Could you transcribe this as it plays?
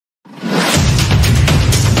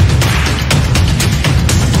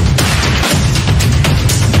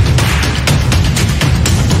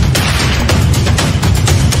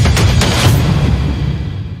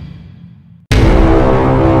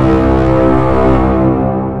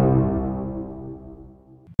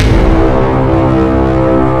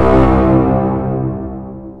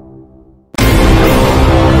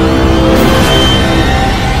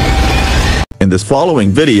this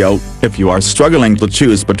following video, if you are struggling to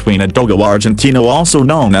choose between a Dogo Argentino, also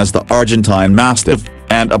known as the Argentine Mastiff,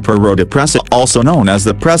 and a Perro de Presa, also known as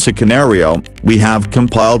the Presa Canario, we have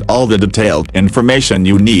compiled all the detailed information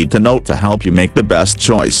you need to know to help you make the best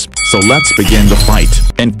choice. So let's begin the fight.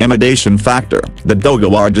 Intimidation Factor. The Dogo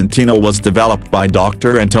Argentino was developed by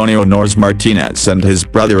Dr. Antonio Norz Martinez and his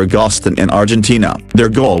brother Agustin in Argentina. Their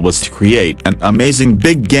goal was to create an amazing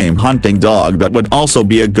big game hunting dog that would also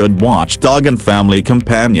be a good watchdog and family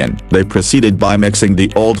companion. They proceeded by mixing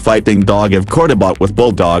the old fighting dog of Cordoba with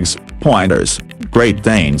bulldogs, pointers, Great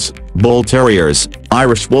Danes, Bull Terriers,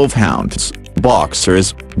 Irish Wolfhounds,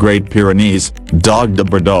 Boxers, Great Pyrenees,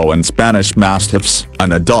 Dogo and Spanish Mastiffs.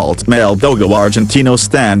 An adult male Dogo Argentino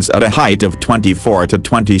stands at a height of 24 to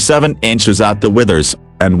 27 inches at the withers,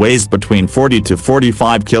 and weighs between 40 to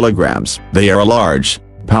 45 kilograms. They are large,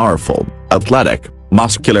 powerful, athletic,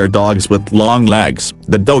 muscular dogs with long legs.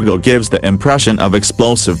 The Dogo gives the impression of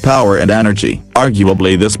explosive power and energy.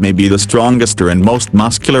 Arguably this may be the strongest and most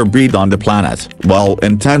muscular breed on the planet. While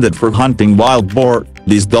intended for hunting wild boar,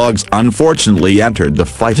 these dogs unfortunately entered the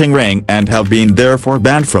fighting ring and have been therefore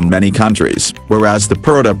banned from many countries. Whereas the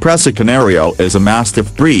Perro de Presa Canario is a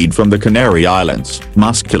Mastiff breed from the Canary Islands.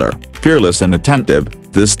 Muscular, fearless and attentive,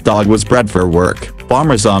 this dog was bred for work.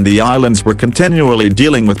 Farmers on the islands were continually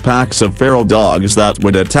dealing with packs of feral dogs that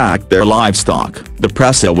would attack their livestock. The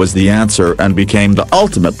Presa was the answer and became the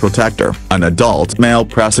ultimate protector. An adult male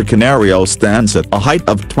Presa Canario stands at a height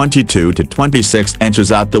of 22 to 26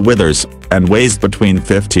 inches at the withers, and weighs between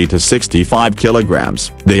 50 to 65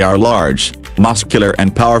 kilograms. They are large, muscular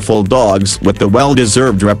and powerful dogs with a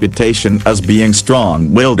well-deserved reputation as being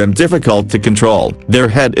strong-willed and difficult to control. Their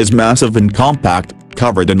head is massive and compact,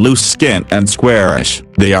 covered in loose skin and squarish.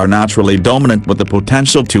 They are naturally dominant with the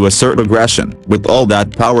potential to assert aggression. With all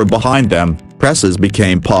that power behind them, Presas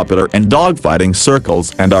became popular in dogfighting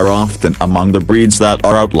circles and are often among the breeds that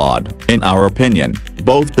are outlawed. In our opinion,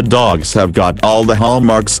 both the dogs have got all the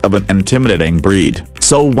hallmarks of an intimidating breed.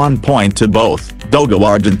 So 1 point to both. Dogo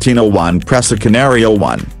Argentino 1, Presa Canario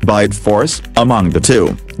 1. Bite force. Among the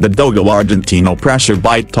two, the Dogo Argentino pressure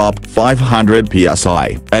bite topped 500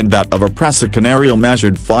 psi, and that of a Presa Canario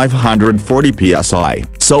measured 540 psi.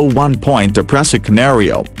 So 1 point to Presa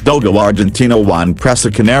Canario. Dogo Argentino 1,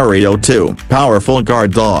 Presa Canario 2. Powerful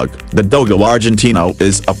guard dog. The Dogo Argentino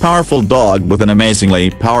is a powerful dog with an amazingly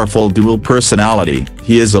powerful dual personality.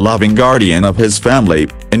 He is a loving guardian of his family,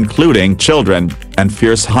 including children, and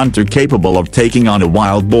fierce hunter capable of taking on a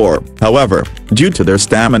wild boar. However, due to their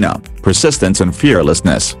stamina, persistence and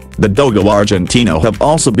fearlessness, the Dogo Argentino have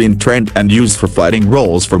also been trained and used for fighting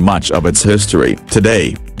roles for much of its history.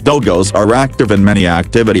 Today, Dogos are active in many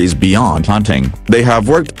activities beyond hunting. They have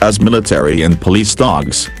worked as military and police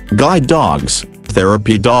dogs, guide dogs,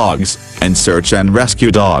 therapy dogs, and search and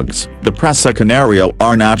rescue dogs. The Presa Canario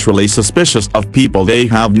are naturally suspicious of people they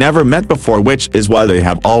have never met before, which is why they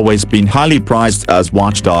have always been highly prized as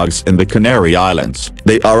watchdogs in the Canary Islands.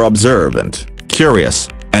 They are observant, curious,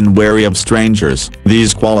 and wary of strangers.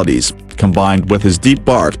 These qualities, combined with his deep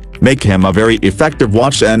bark, make him a very effective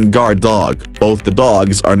watch and guard dog. Both the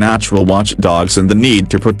dogs are natural watchdogs, and the need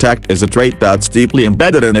to protect is a trait that's deeply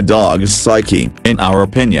embedded in a dog's psyche. In our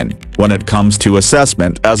opinion, when it comes to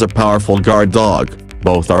assessment as a powerful guard dog,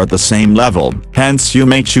 both are at the same level. Hence you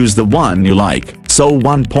may choose the one you like. So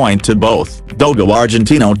 1 point to both. Dogo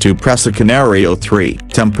Argentino 2, Presa Canario 3.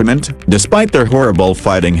 Temperament. Despite their horrible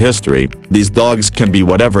fighting history, these dogs can be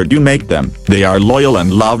whatever you make them. They are loyal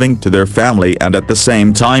and loving to their family, and at the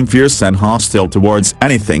same time fierce and hostile towards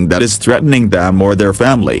anything that is threatening them or their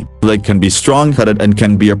family. They can be strong-headed and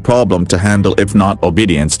can be a problem to handle if not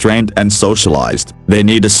obedience trained and socialized. They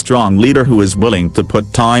need a strong leader who is willing to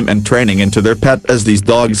put time and training into their pet, as these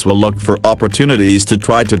dogs will look for opportunities to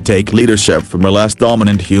try to take leadership from a less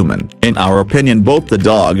dominant human. In our opinion, both the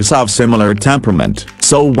dogs have similar temperament.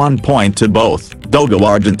 So 1 point to both. Dogo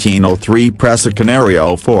Argentino 3, Presa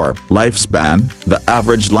Canario 4. Lifespan. The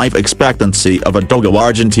average life expectancy of a Dogo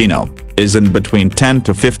Argentino is in between 10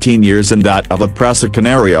 to 15 years, and that of a Presa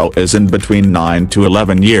Canario is in between 9 to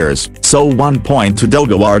 11 years. So 1 point to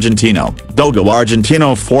Dogo Argentino. Dogo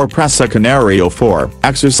Argentino 4, Presa Canario 4.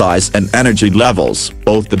 Exercise and energy levels.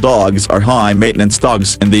 Both the dogs are high-maintenance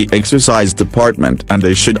dogs in the exercise department, and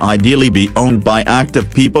they should ideally be owned by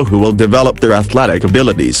active people who will develop their athletic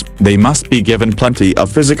abilities. They must be given plenty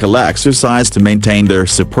of physical exercise to maintain their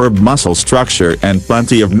superb muscle structure, and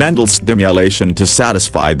plenty of mental stimulation to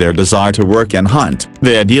satisfy their desire to work and hunt.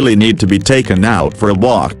 They ideally need to be taken out for a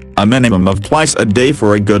walk, a minimum of twice a day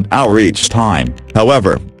for a good hour each time.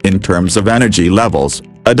 However, in terms of energy levels,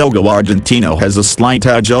 A Dogo Argentino has a slight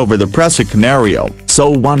edge over the Presa Canario,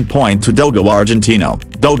 so 1 point to Dogo Argentino.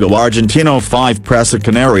 Dogo Argentino 5 Presa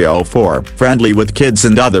Canario 4 friendly with kids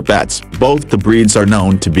and other pets. Both the breeds are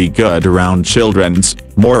known to be good around children's,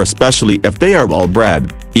 more especially if they are well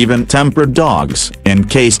bred, even tempered dogs. In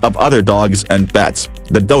case of other dogs and pets,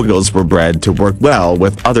 the Dogos were bred to work well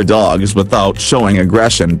with other dogs without showing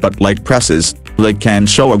aggression, but like Presas, they can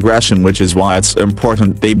show aggression, which is why it's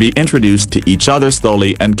important they be introduced to each other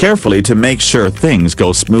slowly and carefully to make sure things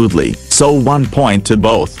go smoothly. So 1 point to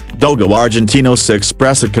both. Dogo Argentino 6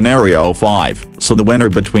 Presa Canario 5, so the winner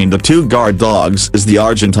between the two guard dogs is the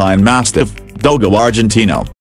Argentine Mastiff, Dogo Argentino.